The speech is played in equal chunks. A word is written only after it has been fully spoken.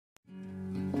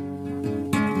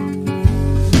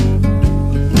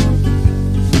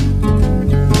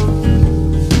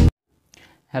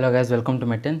Hello guys, welcome to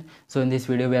Metin. So in this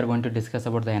video we are going to discuss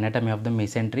about the anatomy of the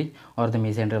mesentery or the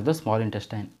mesentery of the small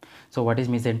intestine. So what is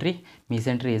mesentery?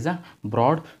 Mesentery is a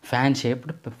broad fan shaped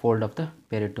fold of the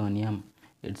peritoneum.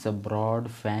 It's a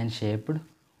broad fan shaped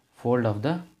fold of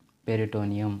the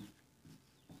peritoneum.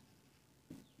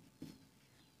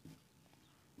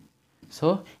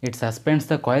 So it suspends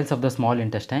the coils of the small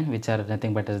intestine, which are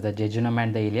nothing but as the jejunum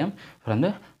and the ileum, from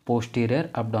the posterior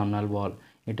abdominal wall.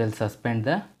 It will suspend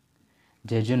the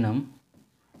jejunum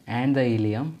and the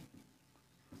ileum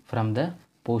from the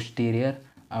posterior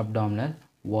abdominal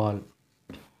wall.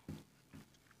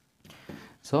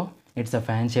 So it's a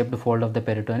fan shaped fold of the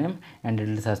peritoneum and it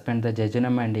will suspend the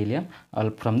jejunum and ileum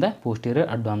from the posterior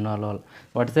abdominal wall.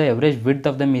 What is the average width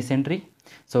of the mesentery?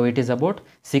 So it is about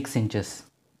 6 inches.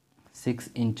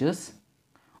 6 inches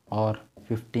or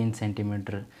 15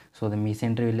 centimeter. So the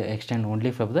mesentery will extend only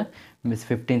from the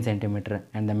 15 centimeter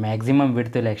and the maximum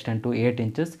width will extend to 8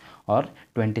 inches or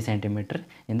 20 centimeter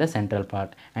in the central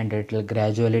part, and it will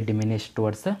gradually diminish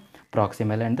towards the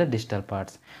proximal and the distal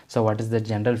parts. So what is the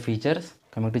general features?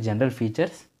 Coming to general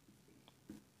features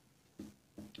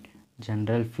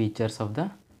of the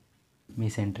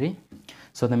mesentery.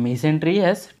 So the mesentery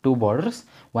has two borders.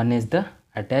 One is the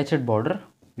attached border.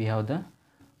 We have the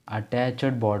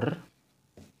attached border,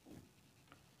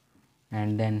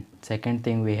 and then second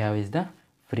thing we have is the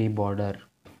free border.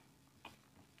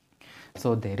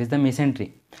 So there is the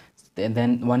mesentery.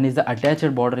 Then one is the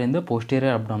attached border in the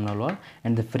posterior abdominal wall,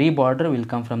 and the free border will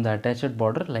come from the attached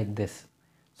border like this.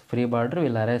 So free border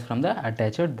will arise from the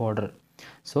attached border.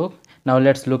 So now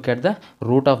let's look at the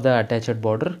root of the attached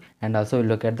border, and also we'll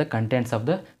look at the contents of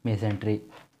the mesentery.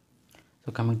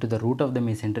 So coming to the root of the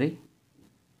mesentery.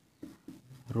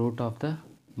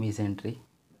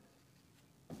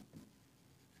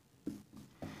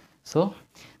 So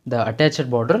the attached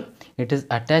border, it is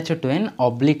attached to an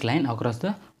oblique line across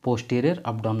the posterior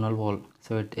abdominal wall.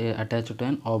 So it is attached to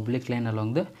an oblique line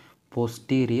along the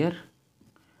posterior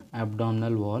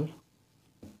abdominal wall.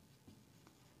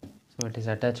 So it is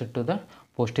attached to the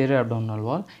posterior abdominal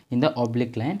wall in the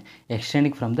oblique line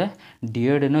extending from the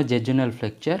duodenojejunal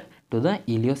flexure to the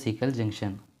ileocecal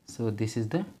junction. So this is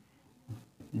the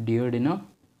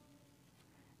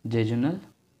duodenojejunal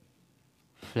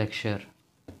flexure,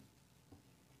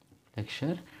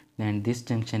 and this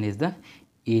junction is the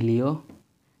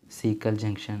ileocecal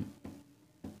junction.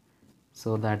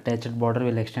 So the attached border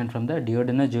will extend from the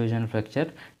duodenojejunal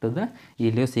flexure to the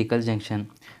ileocecal junction.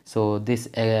 So this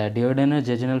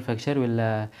duodenojejunal flexure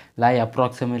will lie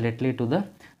approximately to the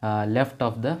left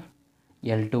of the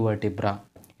L2 vertebra.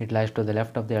 It lies to the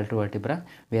left of the L2 vertebra,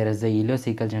 whereas the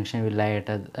ileocecal junction will lie at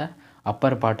the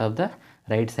upper part of the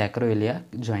right sacroiliac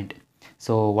joint.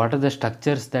 So what are the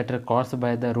structures that are caused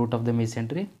by the root of the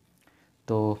mesentery?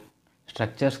 So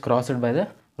structures crossed by the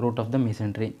root of the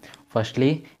mesentery.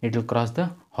 Firstly, it will cross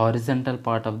the horizontal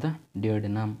part of the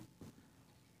duodenum.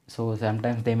 So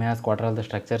sometimes they may ask what are all the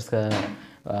structures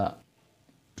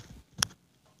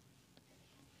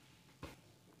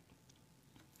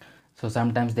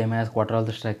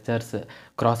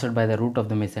crossed by the root of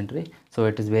the mesentery. So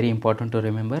it is very important to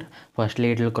remember.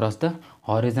 Firstly, it will cross the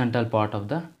horizontal part of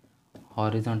the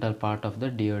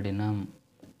duodenum.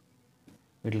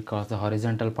 It will cross the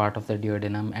horizontal part of the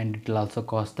duodenum, and it will also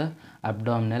cross the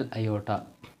abdominal aorta.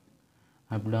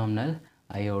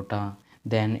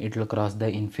 Then it will cross the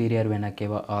inferior vena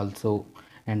cava also,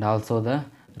 and also the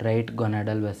right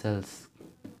gonadal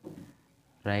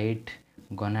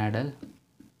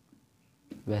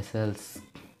vessels,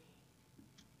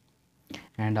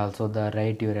 and also the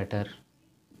right ureter,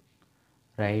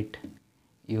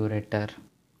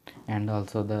 and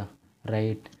also the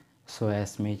right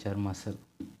psoas major muscle.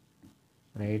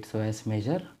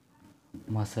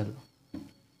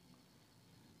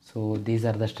 So these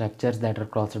are the structures that are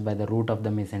crossed by the root of the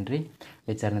mesentery,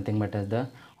 which are nothing but as the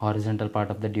horizontal part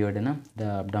of the duodenum, the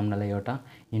abdominal aorta,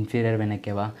 inferior vena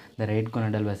cava, the right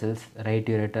gonadal vessels, right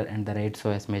ureter, and the right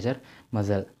psoas major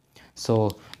muscle.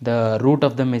 So the root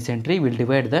of the mesentery will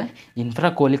divide the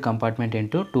infracolic compartment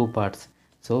into two parts.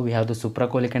 So we have the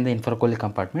supracolic and the infracolic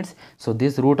compartments. So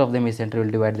this root of the mesentery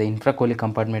will divide the infracolic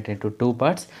compartment into two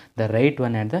parts, the right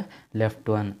one and the left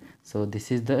one. So this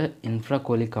is the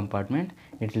infracolic compartment.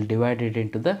 It will divide it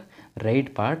into the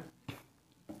right part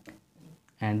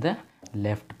and the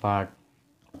left part.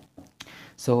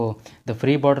 So the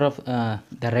free border of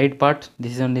the right part,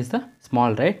 this one is the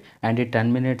small, right, and it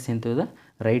terminates into the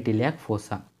right iliac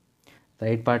fossa.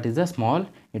 Right part is the small,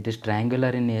 it is triangular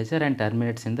in nature and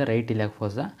terminates in the right iliac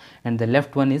fossa, and the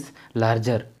left one is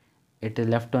larger. it is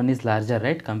left one is larger,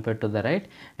 right, compared to the right,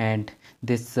 and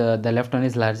this the left one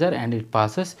is larger and it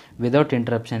passes without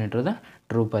interruption into the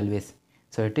true pelvis.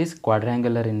 So it is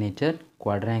quadrangular in nature,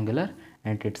 quadrangular,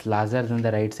 and it's larger than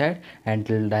the right side and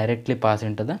it will directly pass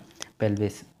into the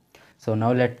pelvis. So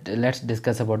now let's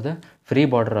discuss about the free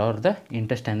border or the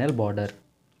intestinal border.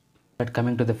 But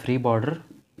coming to the free border,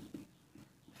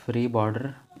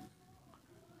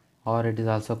 or it is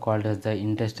also called as the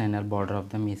intestinal border of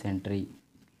the mesentery,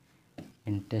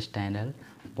 intestinal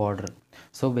border.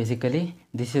 So basically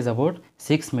this is about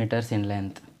 6 meters in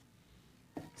length,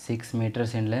 6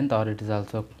 meters in length, or it is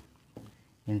also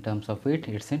in terms of feet,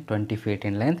 it's in 20 feet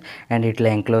in length, and it will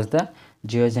enclose the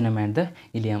duodenum and the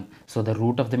ileum. So the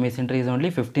root of the mesentery is only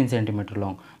 15 centimeter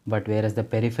long, but whereas the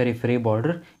periphery free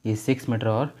border is 6 meter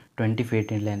or 20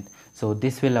 feet in length. So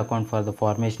this will account for the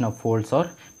formation of folds or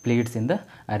pleats in the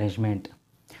arrangement.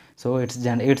 So its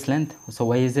length, so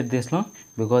why is it this long?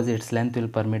 Because its length will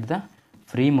permit the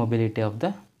free mobility of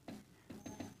the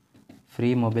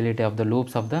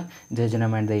loops of the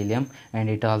jejunum and the ileum, and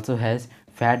it also has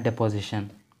fat deposition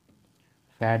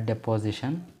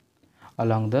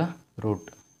along the root.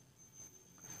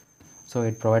 So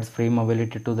it provides free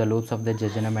mobility to the loops of the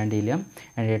jejunum and ileum,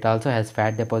 and it also has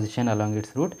fat deposition along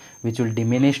its root, which will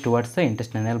diminish towards the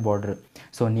intestinal border.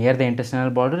 So near the intestinal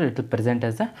border it will present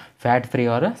as a fat free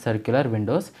or a circular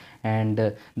windows, and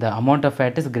the amount of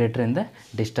fat is greater in the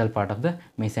distal part of the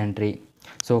mesentery.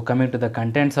 So coming to the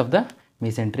contents of the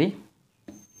mesentery,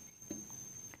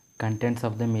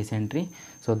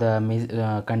 so the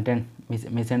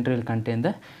mesentery will contain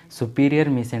the superior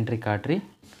mesenteric artery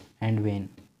and vein.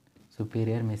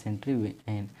 Superior mesentery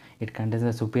vein. It contains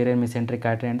the superior mesenteric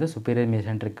artery and the superior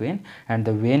mesenteric vein, and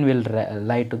the vein will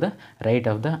lie to the right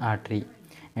of the artery.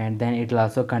 And then it will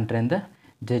also contain the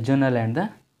jejunal and the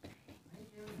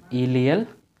ileal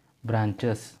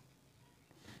branches.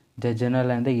 Jejunal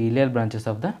and the ileal branches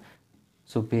of the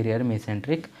superior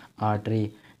mesenteric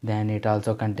artery. Then it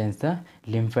also contains the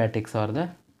lymphatics or the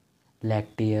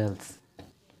lacteals.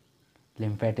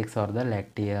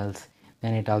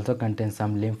 Then it also contains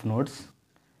some lymph nodes,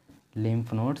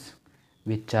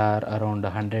 which are around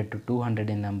 100 to 200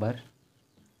 in number.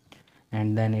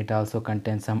 And then it also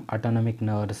contains some autonomic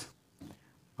nerves.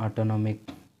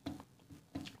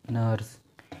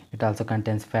 It also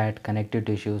contains fat, connective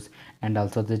tissues, and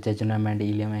also the jejunum and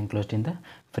ileum enclosed in the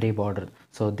free border.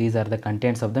 So these are the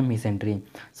contents of the mesentery.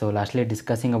 So lastly,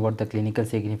 discussing about the clinical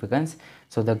significance.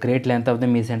 So the great length of the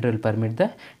mesentery will permit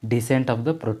the descent of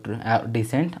the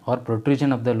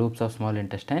protrusion of the loops of small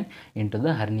intestine into the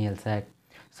hernial sac.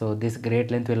 So this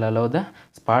great length will allow the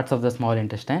parts of the small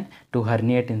intestine to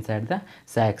herniate inside the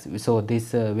sacs. So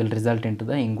this will result into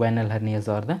the inguinal hernias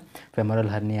or the femoral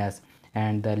hernias.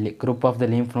 And the group of the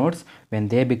lymph nodes, when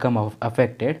they become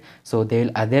affected, so they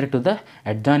will adhere to the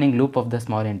adjoining loop of the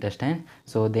small intestine.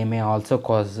 So they may also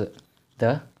cause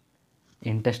the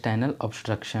intestinal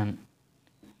obstruction.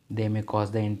 By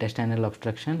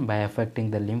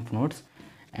affecting the lymph nodes,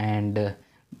 and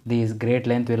these great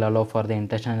length will allow for the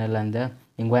intestinal and the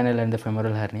inguinal and the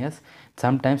femoral hernias.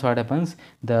 Sometimes what happens,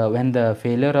 when the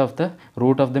failure of the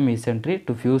root of the mesentery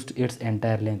to fuse its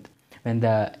entire length, when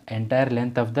the entire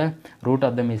length of the root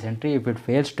of the mesentery, if it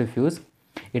fails to fuse,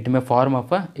 it may form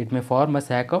a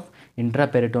sac of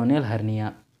intraperitoneal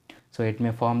hernia. So it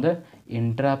may form the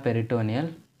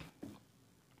intraperitoneal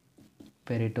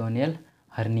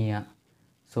hernia.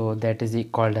 So that is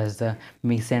called as the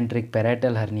mesenteric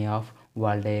parietal hernia of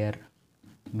Waldeyer.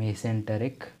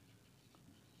 Mesenteric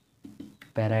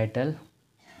parietal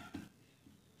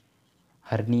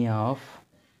hernia of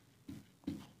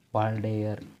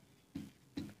Waldeyer.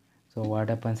 So what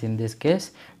happens in this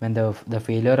case, when the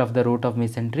failure of the root of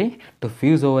mesentery to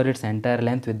fuse over its entire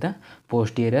length with the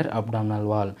posterior abdominal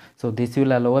wall. So this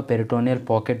will allow a peritoneal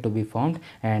pocket to be formed,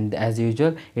 and as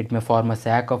usual it may form a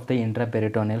sac of the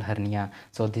intraperitoneal hernia.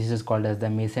 So this is called as the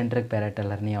mesenteric parietal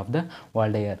hernia of the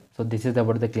Waldeyer. So this is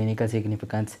about the clinical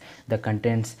significance, the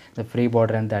contents, the free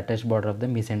border and the attached border of the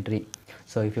mesentery.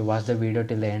 So if you watch the video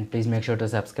till the end, please make sure to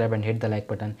subscribe and hit the like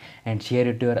button and share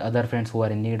it to your other friends who are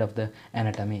in need of the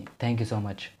anatomy. Thank you so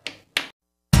much.